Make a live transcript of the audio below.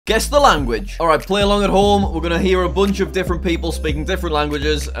Guess the language. Alright, play along at home. We're gonna hear a bunch of different people speaking different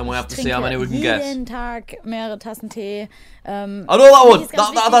languages, and we have to see how many we can guess. Jeden Tag mehrere Tassen Tee. I know that one.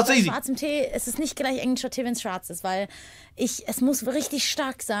 That's easy. Bei schwarzem Tee ist es nicht gleich englischer Tee, wenn es schwarz ist, weil es muss richtig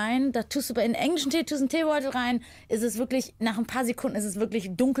stark sein. Da tust du in englischen Tee, tust einen Teebeutel rein, ist es wirklich, nach ein paar Sekunden ist es wirklich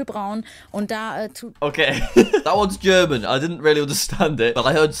dunkelbraun und da Okay, that one's German. I didn't really understand it, but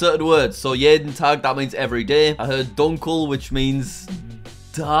I heard certain words. So jeden Tag, that means every day. I heard dunkel, which means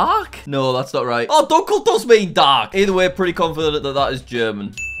dark? No, that's not right. Oh, dunkel does mean dark. Either way, pretty confident that that is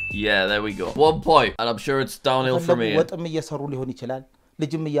German. Yeah, there we go. 1 point, and I'm sure it's downhill from here.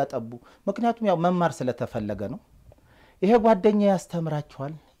 ይሄ ጓደኛ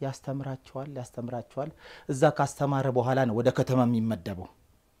ያስተምራቸዋል እዛ ካስተማረ በኋላ ነው ወደ ከተማ የሚመደበው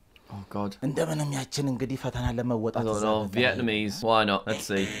Oh god. እንደምንም ያችን እንግዲህ ፈተና ለመወጣት No, Vietnamese. Why not? Let's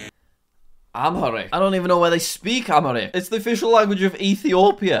see. Amharic. I don't even know where they speak Amharic. It's the official language of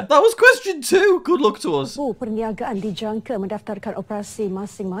Ethiopia. That was question 2. Good luck to us. Perniagaan dijangka mendaftarkan operasi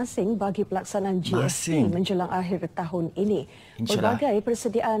masing-masing bagi pelaksanaan GST menjelang akhir tahun ini. Berbagai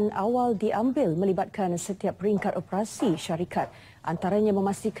persediaan awal diambil melibatkan setiap peringkat operasi syarikat. Antaranya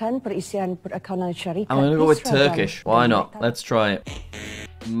memastikan perisian perakaunan syarikat. I'm going to go with Turkish. Why not? Let's try it.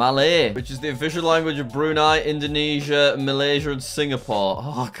 Malay, which is the official language of Brunei, Indonesia, Malaysia, and Singapore.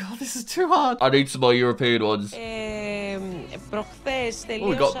 Oh god, this is too hard. I need some more European ones. Oh,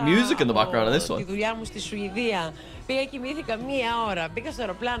 we got music in the background of this one. Πήγα κοιμήθηκα 1 ώρα. Πήγα στο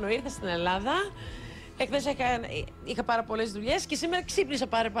αεροπλάνο, ήρθα στην Ελλάδα. Εχθές είχα πάρα πολλές δουλειές και σήμερα ξύπνησα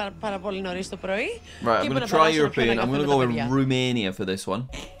πάρα πολύ νωρίς το πρωί. Right, I'm going to try European. I'm going to go with Romania for this one.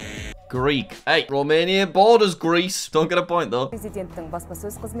 Greek. Hey, Romania borders Greece. Don't get a point though.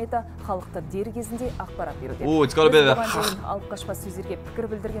 Oh, it's got a bit of a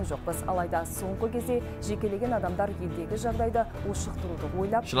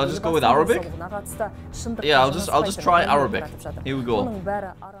Should I just go with Arabic? Yeah, I'll just try Arabic. Here we go.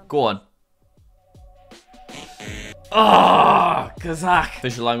 Go on. Ah, Kazakh.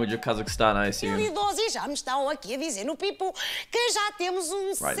 Official language of Kazakhstan, I assume.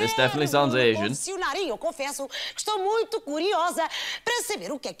 Right, this definitely sounds Asian.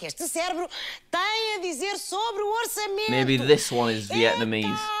 Maybe this one is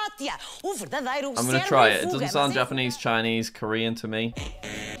Vietnamese. I'm gonna try it. It doesn't sound Japanese, Chinese, Korean to me.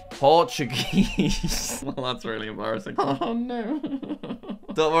 Portuguese. Well, that's really embarrassing. Oh no.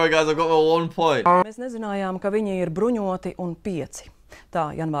 Don't worry guys, I've got my 1 point. Mēs nezinājām, ka viņi ir bruņoti un 5. Tā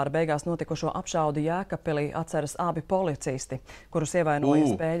janvāra beigās notikušo apšaudu Jēkabpilī atceras abi policisti, kurus ievainoja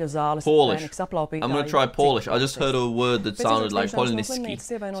spēļu zāles treniks aplaupītāji. I'm going to try Polish. I just heard a word that sounded like Polniski,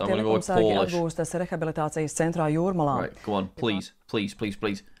 so I'm going to go with Polish. Atgūstas rehabilitācijas centrā Jūrmalā. Right, go on, please.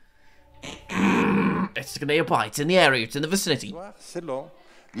 It's nearby, it's in the area, it's in the vicinity. C'est long,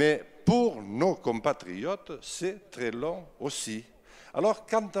 mais pour nos compatriotes, c'est très long aussi. Alors,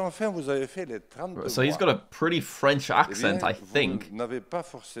 quand enfin vous avez fait les 30 So he's got a pretty French accent, I think. Vous n'avez pas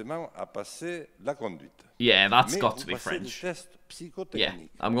forcément à passer la conduite. Yeah, that's got to be French. Yeah,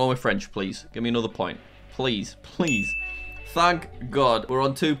 I'm going with French, please. Give me another point. Please. Thank God. We're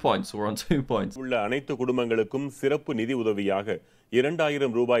on 2 points. உள்ள அனைத்து குடும்பங்களுக்கும் சிறப்பு நிதி உதவியாக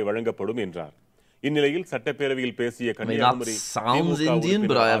 2000 ரூபாய் வழங்கப்படும் என்றார். இந்நிலையில் சட்டப்பேரவையில் பேசிய Kanyakumari sounds Indian,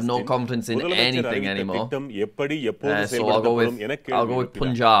 but I have no confidence in anything anymore. எப்படி எப்போது So I'll go with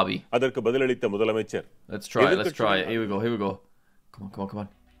Punjabi. அதற்கு பதிலளித்த முதலமைச்சர். Let's try it. Here we go. Come on.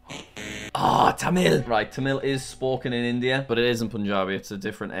 Ah, Tamil. Right, Tamil is spoken in India, but it isn't Punjabi. It's a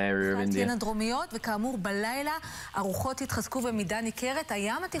different area of India. Okay.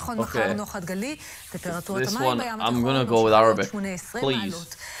 This one, I'm gonna go with Arabic. Please.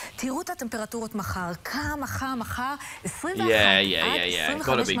 Yeah.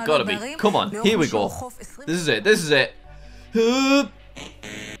 Gotta be. Come on, here we go. This is it.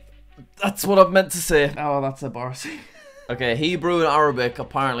 That's what I've meant to say. Oh, that's embarrassing. Okay, Hebrew and Arabic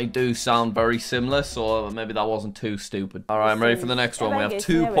apparently do sound very similar, so maybe that wasn't too stupid. Alright, I'm ready for the next one. We have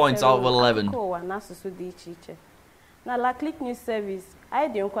 2 points out of 11. Na la click news service, I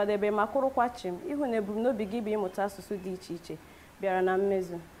dị nkwadebe ma kwụrụkwachi m ihu na ebumnobi gị bụ ịmụta asụsụ dị iche iche bịara na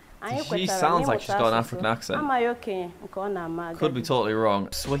mmezu. She sounds like she's got an African accent. Could be totally wrong.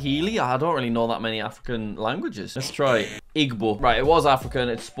 Swahili? I don't really know that many African languages. Let's try Igbo. Right, it was African.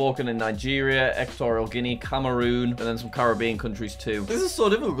 It's spoken in Nigeria, Equatorial Guinea, Cameroon, and then some Caribbean countries too. This is so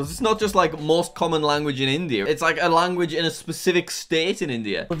difficult because it's not just like most common language in India. It's like a language in a specific state in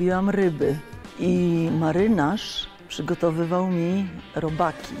India. Łowiłam ryby i marynarz przygotowywał mi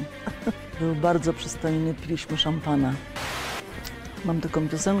robaki. Był bardzo przystojny, piliśmy szampana. Mam taką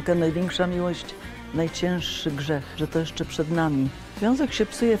piosenkę, największa miłość najcięższy grzech, że to jeszcze przed nami. Związek się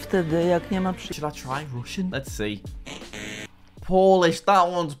psuje wtedy, jak nie ma Should I try Russian? Let's see. Polish, that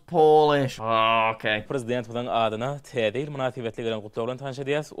one's Polish. Oh, okay. President bunun adına tedil münasebetlilerin kutluğunu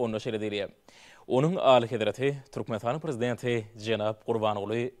tanışdıyız, onu şerediriye. Onun ağlı kedireti, Türkmenistan Prezidenti Cenab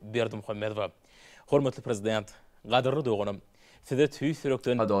Qurbanoglu Berdimuhamedov. Hurmatly Prezident, qadirli doğunum. Size tüy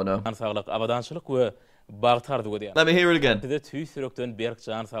sürükten can sağlık, abadançılık ve bağıtar dugudiyan. Let me hear it again. Size tüy sürükten berk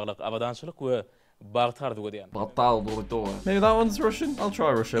can sağlık, abadançılık ve bağıtar dugudiyan. Maybe that one's Russian? I'll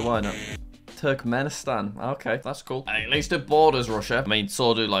try Russia, why not? Turkmenistan. Okay, that's cool. At least it borders Russia. I mean,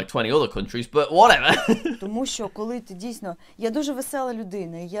 so do like 20 other countries, but whatever. Тому що коли ти дійсно, я дуже весела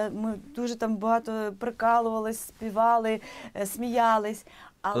людина, ми дуже там багато прикалувались, співали, сміялись.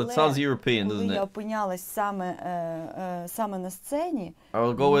 Але коли я опинялась саме на сцені...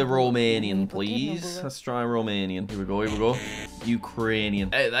 I'll go with Romanian, please. Let's try Romanian. Here we go, here we go.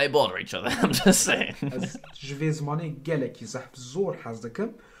 Ukrainian. Hey, they bother each other, I'm just saying. جوی زمانی گلکی زحب زور حز دکم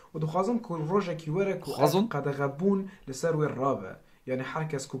و دخوازم که روژکی ورک و قد غبون لسر وی رابه. یعنی هر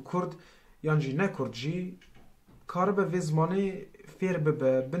کس که کرد یعنی نکرد جی کار به زمانی فیر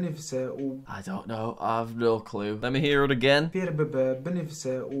به بنفسه و I don't know, I've no clue. Let me hear it again. فیر به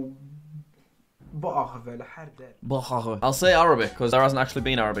بنفسه و باخوه لحر ده. I'll say Arabic, because there hasn't actually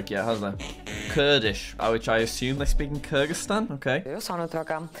been Arabic yet, has there? Kurdish, which I assume they speak in Kyrgyzstan, okay. Saanud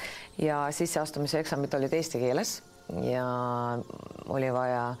väga ja sisseastumise eksamid olid eesti keeles ja oli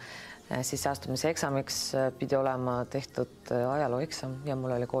vaja sisseastumise eksamiks pidi olema tehtud ajalooeksam ja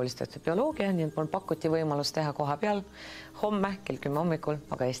mul oli koolis tehtud bioloogia, nii et mul pakuti võimalus teha koha peal homme kell 10 hommikul,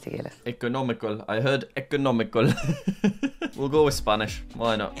 aga eesti keeles. Economical, I heard economical. We'll go with Spanish,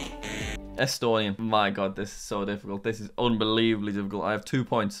 why not? Estonian. My god, this is so difficult. This is unbelievably difficult. I have 2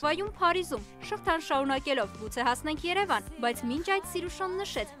 points. Վայում Փարիզում շղթան շարունակելով գուցե հասնենք Երևան, բայց մինչ այդ Սիրուշան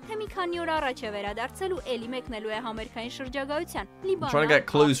նշեց, թե մի քանի օր առաջ է վերադարձել ու էլի մեկնելու է համերգային շրջագայության։ I'm trying to get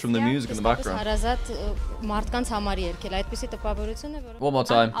clues from the music in the background. Հարազատ մարդկանց համար երկել, այդպիսի տպավորություն է, որ One more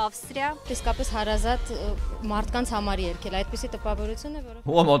time. Ավստրիա, իսկապես հարազատ մարդկանց համար երկել, այդպիսի տպավորություն է, որ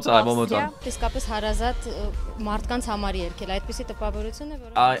One more time, one more time. Իսկապես հարազատ մարդկանց համար երկել, այդպիսի տպավորություն է,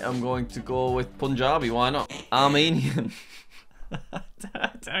 որ I am going to go with Punjabi, why not? Armenian.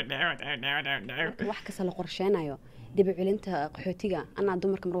 don't know. wax kasta la qorsheenayo dib u celinta qaxootiga ana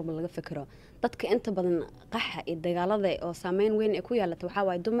dumarka marwalba laga fikiro dadka inta badan qaxa iyo dagaalada oo saameyn weyn ay ku yeelato waxa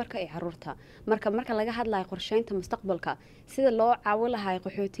waay dumarka iyo caruurta marka laga hadlayo qorsheynta mustaqbalka sida loo caawin lahaa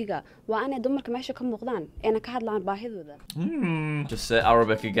qaxootiga waa inay dumarka meesha ka muuqdaan ee ka hadlaan baahidooda. Just say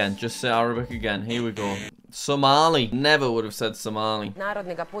Arabic again. Just say Arabic again. Here we go. Somali. Never would have said Somali.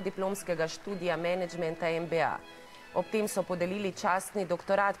 Narodnega podiplomskega študija menedžmenta MBA. Ob tem so podelili častni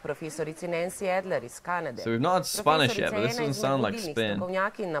doktorat profesorici Nancy Adler iz Kanade. So we've not had Spanish yet, but this doesn't sound like Spain.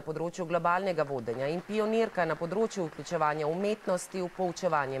 Strokovnjaki na področju globalnega vodenja in pionirka na področju vključevanja umetnosti v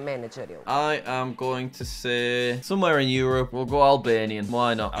poučevanje menedžerjev. I am going to say somewhere in Europe. We'll go Albanian.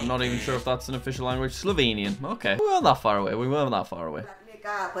 Why not? I'm not even sure if that's an official language. Slovenian. Okay. We weren't that far away. We weren't that far away.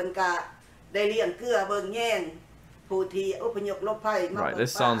 Right,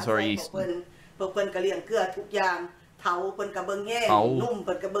 this sounds very Eastern. พวกเพิ่นก็เลี้ยงเกลือทุกอย่างเฒ่าเพิ่นก็เบิ่งแย่งนุ่มเ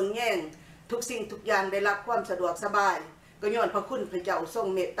พิ่นก็เบิ่งแย่งทุกสิ่งทุกอย่างได้รับความสะดวกสบายก็ย้อนพระคุณพระเจ้าทรง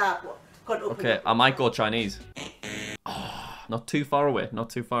เมตตาพวกคนอพยพ Okay, I might go Chinese. Not too far away, not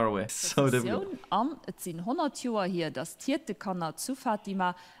too far away. So difficult. Es sind 100 Jahre hier, dass Tierte Kanner zu Fatima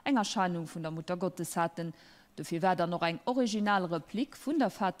eine Erscheinung von der Mutter Gottes hatten. Dafür war dann noch ein Originalreplik von der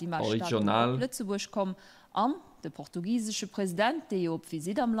Fatima-Stadt in Lützeburg kommen. Der portugiesische Präsident, der auf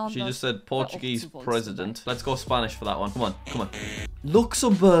Visit am Land. She just said Portuguese president. Let's go Spanish for that one. Come on, come on.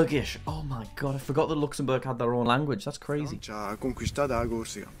 Luxembourgish. Oh my god, I forgot that Luxembourg had their own language. That's crazy. Ha conquistato la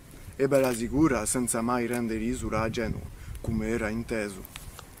Corsica e ve la sicura senza mai rendere isura a Genova, come era inteso.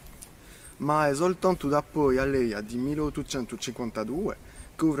 Ma è soltanto da poi a lei, di 1852,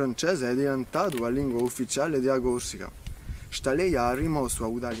 che il francese è diventato la lingua ufficiale della Corsica. Sta lei ha rimosso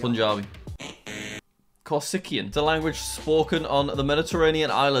l'italiano. Punjabi. Corsican. It's a language spoken on the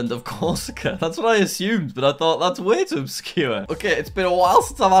Mediterranean island of Corsica. That's what I assumed, but I thought that's way too obscure. Okay, it's been a while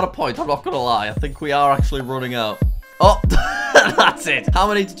since I've had a point, I'm not gonna lie. I think we are actually running out. Oh, that's it. How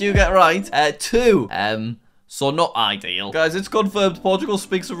many did you get right? 2. So not ideal. Guys, it's confirmed Portugal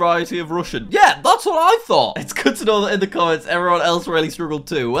speaks a variety of Russian. Yeah, that's what I thought. It's good to know that in the comments everyone else really struggled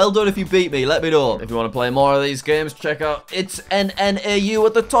too. Well done if you beat me, let me know. If you want to play more of these games, check out It's NNAU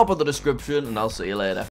at the top of the description, and I'll see you later.